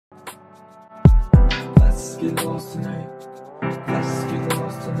get lost tonight. Let's get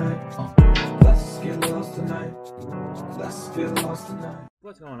lost tonight. Let's get lost tonight. Let's get lost tonight.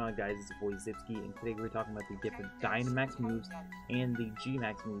 What's going on, guys? It's your boy Zibskii, and today we're talking about the different Dynamax moves and the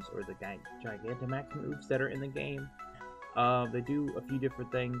Gmax moves, or the Gigamax moves that are in the game. They do a few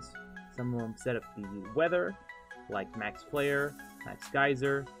different things. Some of them set up the weather, like Max Flare, Max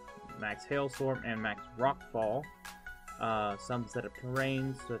Geyser, Max Hailstorm, and Max Rockfall. Some set up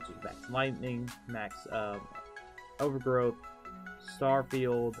terrains, such as Max Lightning, Max Overgrowth,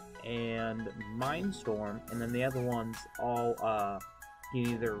 Starfield, and Mindstorm. And then the other ones all you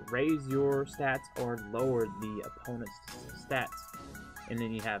can either raise your stats or lower the opponent's stats. And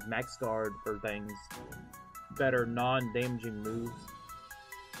then you have Max Guard for things that are non-damaging moves.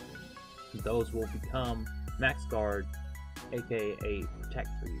 Those will become Max Guard, aka Protect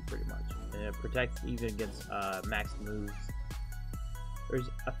for you, pretty much. And it protects even against max moves. There's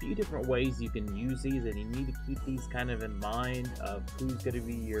a few different ways you can use these, and you need to keep these kind of in mind of who's going to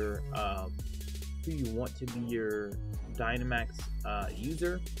be your, who you want to be your Dynamax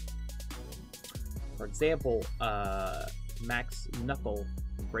user. For example, Max Knuckle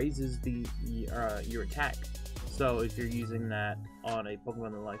raises the your attack. So if you're using that on a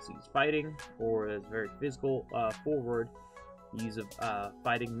Pokemon that likes to use fighting or is very physical forward, you use a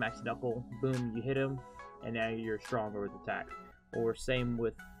fighting Max Knuckle, boom, you hit him, and now you're stronger with attack. Or same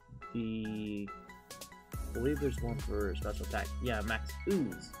with the, I believe there's one for special attack. Yeah, Max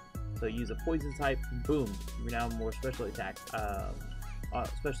Ooze. So use a poison type, boom, you're now more special attack,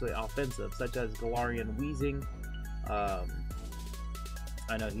 especially offensive, such as Galarian Weezing.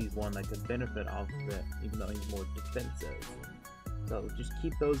 I know he's one that could benefit off of it, even though he's more defensive. So just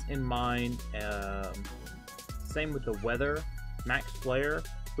keep those in mind. Same with the weather. Max Flare,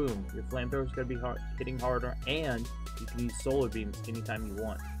 boom, your flamethrower is going to be hitting harder, and you can use solar beams anytime you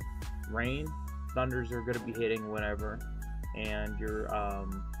want. Rain, thunders are going to be hitting whenever, and your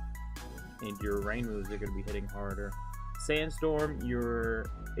rain moves are going to be hitting harder. Sandstorm,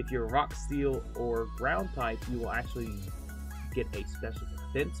 if you're rock, steel, or ground type, you will actually get a special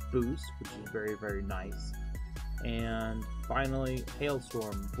defense boost, which is very, very nice. And finally,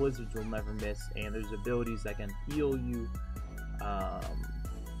 Hailstorm, blizzards will never miss, and there's abilities that can heal you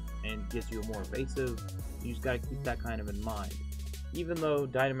and gives you a more evasive. You just gotta keep that kind of in mind. Even though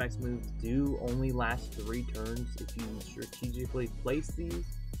Dynamax moves do only last 3 turns, if you strategically place these,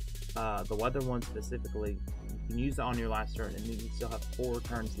 the weather one specifically, you can use it on your last turn, and you still have 4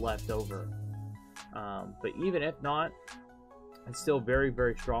 turns left over. But even if not, it's still very,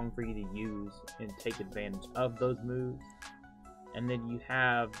 very strong for you to use and take advantage of those moves. And then you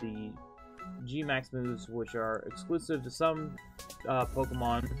have the Gmax moves, which are exclusive to some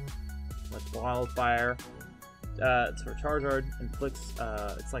Pokemon, like Wildfire. It's for Charizard, inflicts,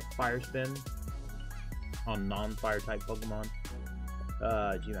 it's like Fire Spin on non-fire type Pokemon.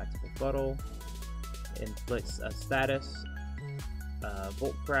 Gmax Befuddle, inflicts a status,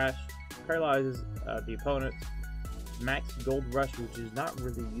 Volt Crash, paralyzes the opponent. Max Gold Rush, which is not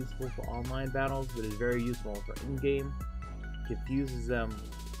really useful for online battles, but is very useful for in-game. Confuses them,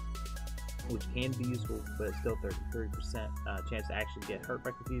 which can be useful, but it's still 33% chance to actually get hurt by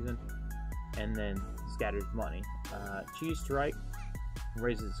confusion. And then Scatters Money. Cheese Strike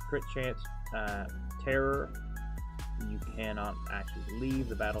raises crit chance. Terror, you cannot actually leave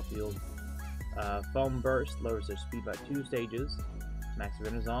the battlefield. Foam Burst lowers their speed by 2 stages. Max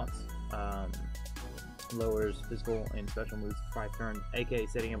Renaissance lowers physical and special moves for 5 turns, aka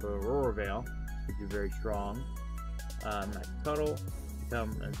setting up a Aurora Veil, which is very strong. Max Cuddle,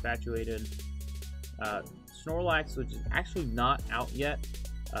 become infatuated. Snorlax, which is actually not out yet,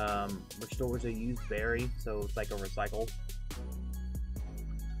 restores a used berry, so it's like a recycle.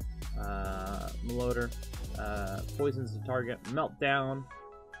 Meloder, poisons the target. Meltdown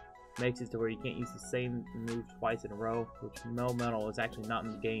makes it to where you can't use the same move twice in a row, which Melmetal is actually not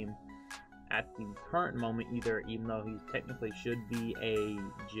in the game at the current moment either, even though he technically should be a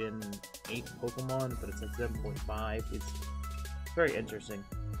Gen 8 Pokemon, but it's at 7.5. It's very interesting.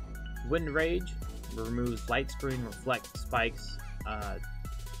 Wind Rage removes Light Screen, Reflect, Spikes,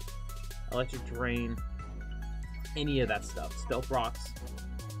 Electric Terrain, any of that stuff. Stealth Rocks.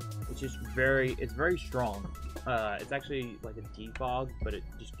 It's just it's very strong. It's actually like a defog, but it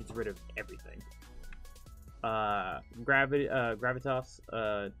just gets rid of everything. Gravitas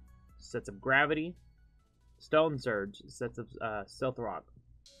sets up Gravity. Stone Surge sets up Stealth Rock.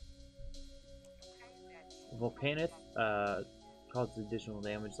 Volcanith causes additional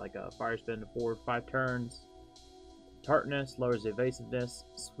damage like a Fire Spin for 5 turns. Tartness lowers evasiveness.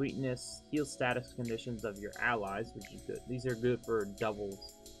 Sweetness heals status conditions of your allies, which is good. These are good for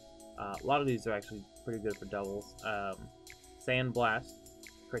doubles A lot of these are actually pretty good for doubles. Sand Blast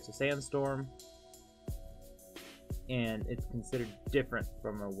creates a sandstorm, and it's considered different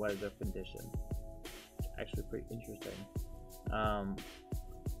from a weather condition. Actually, pretty interesting.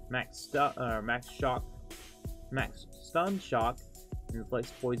 Max Stun Shock and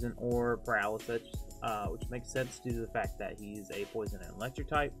replace poison or paralysis, which makes sense due to the fact that he's a poison and electric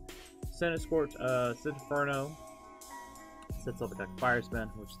type. Scorch, Inferno sets up a Fire Spin,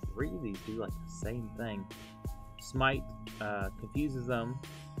 which 3 of these do like the same thing. Smite confuses them.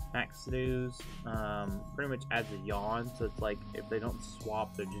 Max Snooze pretty much adds a yawn, so it's like if they don't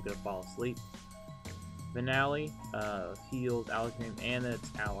swap, they're just gonna fall asleep. Finale heals Alakazam and its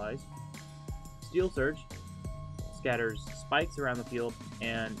allies. Steel Surge scatters spikes around the field,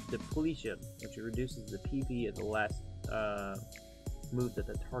 and Depletion, which reduces the PP of the last move that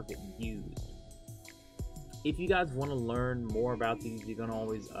the target used. If you guys want to learn more about these, you're gonna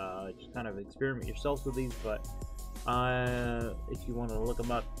always just kind of experiment yourselves with these. But if you want to look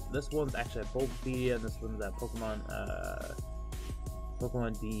them up, this one's actually at Bulbapedia, and this one's at Pokemon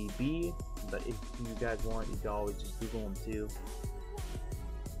DB. But if you guys want, you can always just Google them too.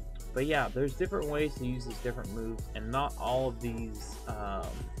 But yeah, there's different ways to use these different moves, and not all of these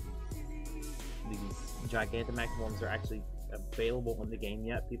Gigantamax ones are actually available in the game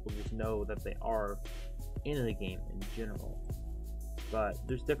yet. People just know that they are in the game in general. But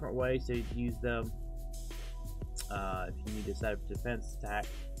there's different ways to use them. If you need to set up defense, attack,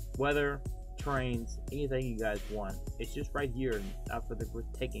 weather, trains, anything you guys want, it's just right here and up for the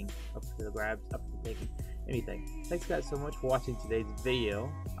taking, up for the grabs, up for the taking, anything. Thanks guys so much for watching today's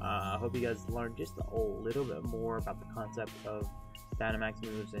video. I hope you guys learned just a little bit more about the concept of Dynamax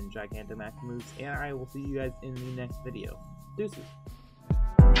moves and Gigantamax moves, and I will see you guys in the next video. Deuces.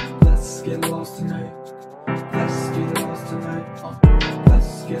 Let's get lost tonight. Let's get lost tonight.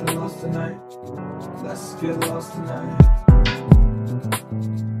 Let's get lost tonight. Let's get lost tonight.